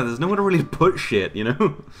 there's nowhere to really put shit, you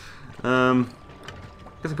know? I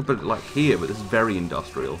guess I could put it like here, but this is very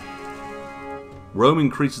industrial. Rome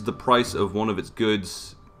increases the price of one of its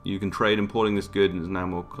goods. You can trade importing this good and is now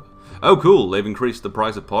more... Oh, cool! They've increased the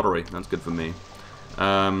price of pottery. That's good for me.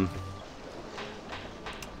 So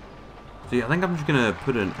yeah, I think I'm just gonna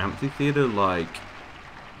put an amphitheater, like...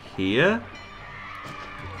 here.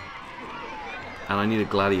 And I need a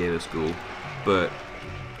gladiator school. But...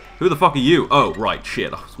 who the fuck are you? Oh, right,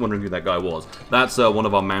 shit. I was wondering who that guy was. That's one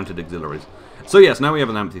of our mounted auxiliaries. So yes, now we have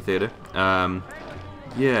an amphitheater.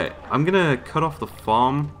 Yeah, I'm gonna cut off the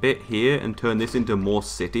farm bit here and turn this into more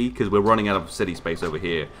city, because we're running out of city space over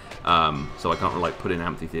here. So I can't really, like, put in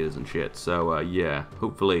amphitheaters and shit. So, yeah,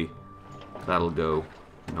 hopefully that'll go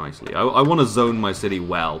nicely. I want to zone my city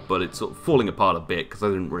well, but it's sort of falling apart a bit, because I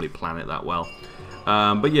didn't really plan it that well.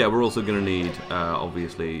 But yeah, we're also going to need,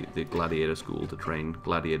 obviously, the gladiator school to train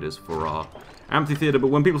gladiators for our amphitheater. But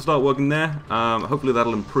when people start working there, hopefully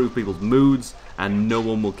that'll improve people's moods, and no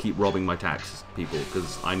one will keep robbing my tax people,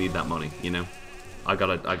 because I need that money, you know? I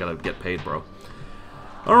gotta get paid, bro.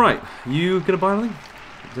 Alright, you gonna buy anything?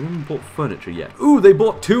 Has anyone bought furniture yet? Ooh, they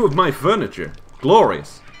bought 2 of my furniture.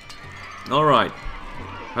 Glorious. Alright.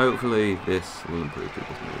 Hopefully this will improve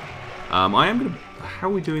people's mood. I am gonna... How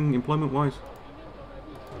are we doing employment-wise?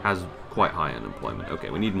 Has quite high unemployment. Okay,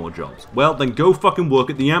 we need more jobs. Well, then go fucking work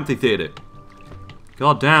at the amphitheater.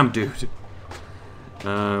 God damn, dude.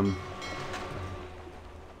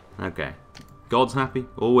 Okay. Gods happy?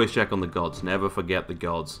 Always check on the gods. Never forget the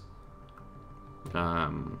gods.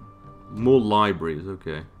 More libraries.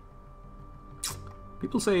 Okay.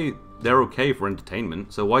 People say they're okay for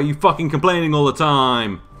entertainment, so why are you fucking complaining all the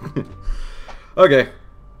time? Okay.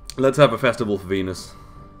 Let's have a festival for Venus.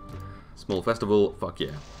 Small festival. Fuck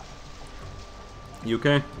yeah. You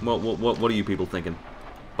okay? What are you people thinking?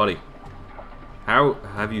 Buddy. How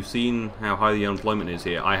have you seen how high the unemployment is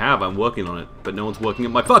here? I have, I'm working on it, but no one's working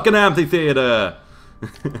at my fucking amphitheater!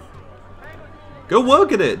 Go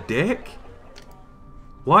work at it, dick!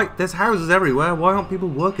 Why? There's houses everywhere, why aren't people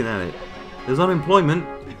working at it? There's unemployment,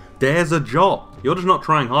 there's a job. You're just not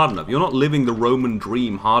trying hard enough. You're not living the Roman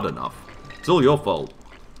dream hard enough. It's all your fault.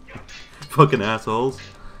 Fucking assholes.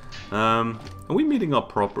 Are we meeting our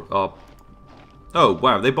proper... Oh,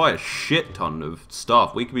 wow, they buy a shit ton of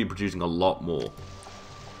stuff. We could be producing a lot more.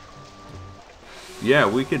 Yeah,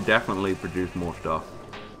 we could definitely produce more stuff.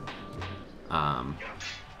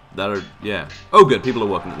 Yeah. Oh, good, people are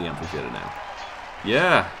working at the amphitheater now.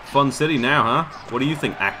 Yeah, fun city now, huh? What do you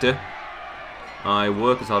think, actor? I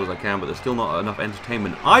work as hard as I can, but there's still not enough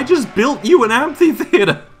entertainment. I just built you an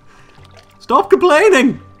amphitheater! Stop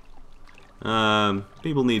complaining!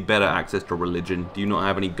 People need better access to religion. Do you not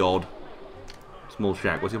have any god? Small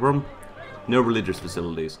shack. What's your problem? No religious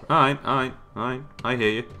facilities. Alright. I hear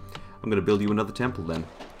you. I'm gonna build you another temple then.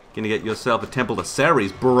 Gonna get yourself a temple to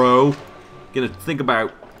Ceres, bro. Gonna think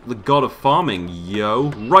about the god of farming, yo.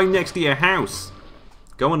 Right next to your house.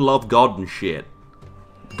 Go and love God and shit.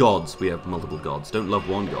 Gods. We have multiple gods. Don't love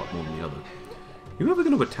one god more than the other. You ever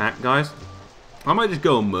gonna attack, guys? I might just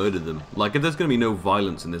go and murder them. Like, if there's gonna be no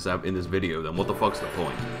violence in this video, then what the fuck's the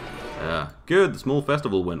point? Good. The small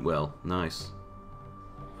festival went well. Nice.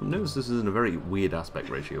 Notice this is in a very weird aspect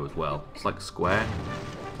ratio as well. It's like a square.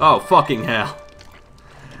 Oh, fucking hell.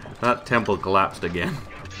 That temple collapsed again.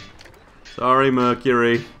 Sorry,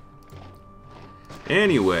 Mercury.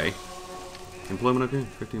 Anyway. Employment okay?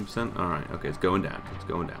 15%? Alright, okay, it's going down. It's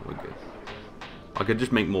going down. We're good. I could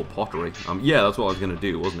just make more pottery. Yeah, that's what I was going to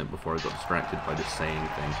do, wasn't it? Before I got distracted by just saying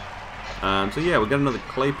things. So yeah, we'll get another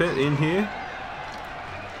clay pit in here.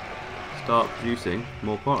 Start producing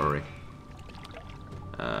more pottery.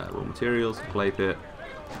 Raw materials, clay pit,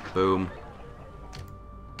 boom,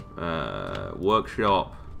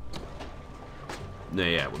 workshop.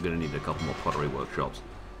 Yeah, we're gonna need a couple more pottery workshops.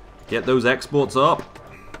 Get those exports up.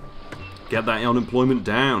 Get that unemployment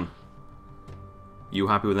down. You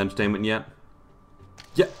happy with entertainment yet?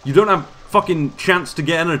 Yeah, you don't have fucking chance to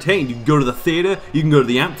get entertained. You can go to the theater, you can go to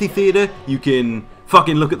the amphitheater, you can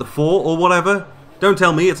fucking look at the fort or whatever. Don't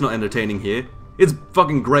tell me it's not entertaining here. It's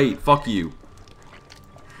fucking great. Fuck you.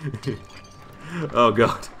 Oh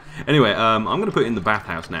god. Anyway, I'm gonna put in the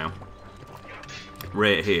bathhouse now,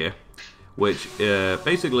 right here, which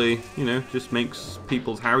basically, you know, just makes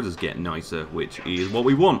people's houses get nicer, which is what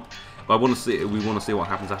we want. But we want to see what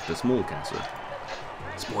happens after small cancer.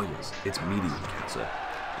 Spoilers. It's medium cancer.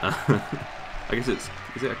 I guess is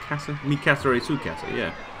it a cancer? Mi cancer su cancer.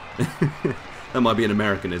 Yeah. That might be an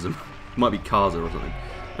Americanism. It might be Kaza or something.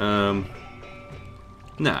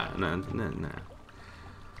 Nah.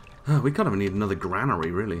 We kind of need another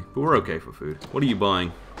granary, really. But we're okay for food. What are you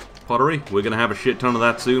buying? Pottery? We're going to have a shit ton of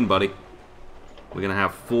that soon, buddy. We're going to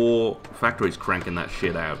have 4 factories cranking that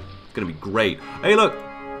shit out. It's going to be great. Hey, look!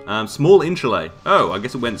 Small insulae. Oh, I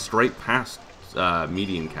guess it went straight past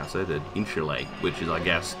median casa to insulae, which is, I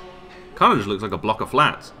guess, kind of just looks like a block of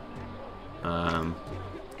flats. Oh,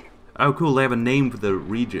 cool. They have a name for the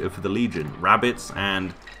region, for the legion. Rabbits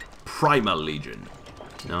and Prima Legion.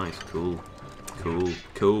 Nice. Cool.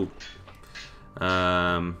 Cool.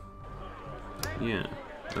 Yeah.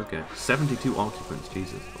 Okay. 72 occupants,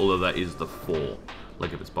 Jesus. Although that is the 4.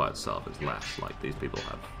 Like, if it's by itself, it's less. Like, these people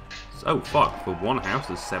have... Oh, fuck. For one house,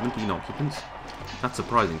 there's 17 occupants? That's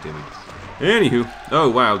surprising to me. Anywho. Oh,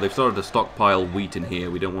 wow. They've started to stockpile wheat in here.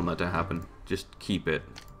 We don't want that to happen. Just keep it.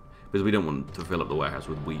 Because we don't want to fill up the warehouse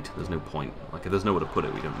with wheat. There's no point. Like, if there's nowhere to put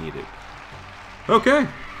it, we don't need it. Okay.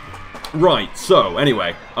 Right, so,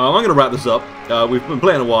 anyway, I'm going to wrap this up. We've been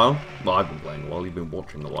playing a while. Well, I've been playing a while. You've been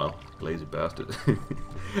watching a while. Lazy bastard.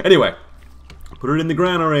 Anyway, put it in the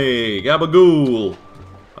granary. Gabagool.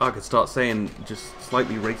 Oh, I could start saying just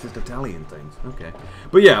slightly racist Italian things. Okay.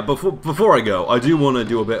 But yeah, before I go, I do want to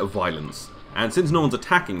do a bit of violence. And since no one's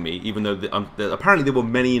attacking me, even though apparently there were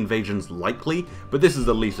many invasions likely, but this is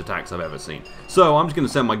the least attacks I've ever seen. So I'm just going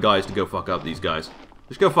to send my guys to go fuck up these guys.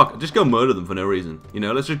 Just go murder them for no reason. You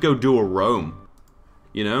know, let's just go do a roam.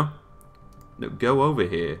 You know? No, go over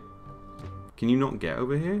here. Can you not get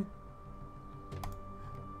over here?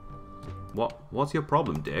 What's your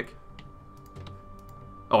problem, dick?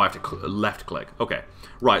 Oh, I have to left click. Okay.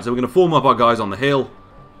 Right, so we're going to form up our guys on the hill.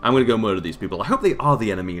 I'm going to go murder these people. I hope they are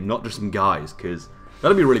the enemy and not just some guys, because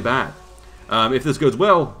that'll be really bad. If this goes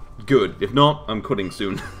well, good. If not, I'm quitting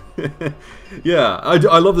soon. Yeah,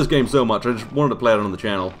 I love this game so much. I just wanted to play it on the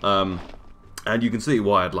channel. And you can see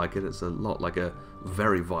why I'd like it. It's a lot like a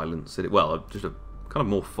very violent city. Well, just a kind of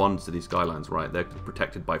more fun City Skylines, right? They're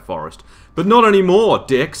protected by forest. But not anymore,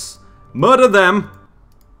 dicks! Murder them!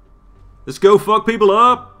 Let's go fuck people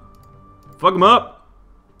up! Fuck them up!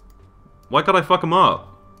 Why can't I fuck them up?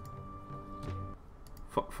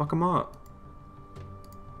 Fuck them up.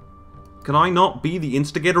 Can I not be the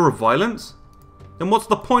instigator of violence? Then what's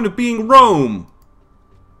the point of being Rome?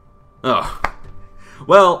 Oh.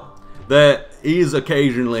 Well, there is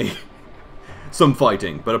occasionally some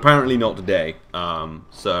fighting, but apparently not today.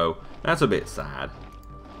 So that's a bit sad.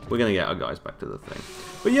 We're gonna get our guys back to the thing.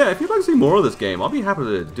 But yeah, if you'd like to see more of this game, I'll be happy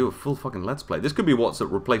to do a full fucking Let's Play. This could be what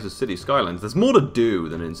replaces City Skylines. There's more to do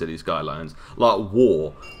than in City Skylines. Like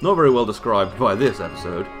war. Not very well described by this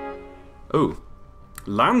episode. Oh.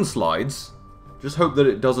 Landslides? Just hope that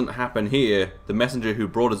it doesn't happen here. The messenger who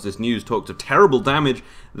brought us this news talks of terrible damage.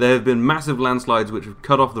 There have been massive landslides which have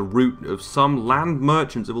cut off the route of some land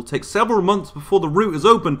merchants. It will take several months before the route is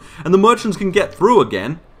open and the merchants can get through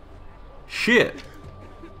again. Shit.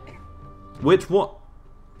 Which what?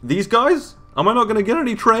 These guys? Am I not going to get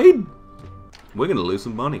any trade? We're going to lose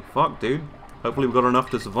some money. Fuck, dude. Hopefully we've got enough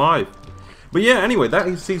to survive. But yeah, anyway, that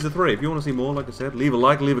is Season 3. If you want to see more, like I said, leave a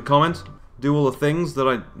like, leave a comment. Do all the things that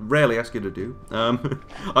I rarely ask you to do.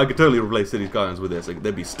 I could totally replace City Skylines with this. Like,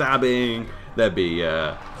 there'd be stabbing, there'd be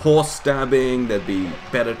horse stabbing, there'd be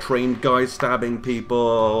better trained guys stabbing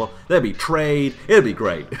people, there'd be trade. It'd be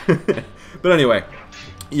great. But anyway,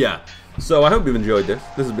 yeah. So I hope you've enjoyed this.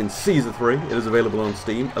 This has been Season 3. It is available on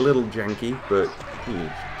Steam. A little janky, but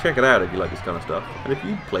check it out if you like this kind of stuff. And if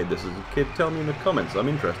you played this as a kid, tell me in the comments. I'm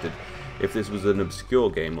interested if this was an obscure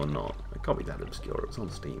game or not. It can't be that obscure. It's on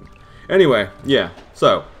Steam. Anyway, yeah.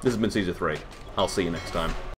 So, this has been Season 3. I'll see you next time.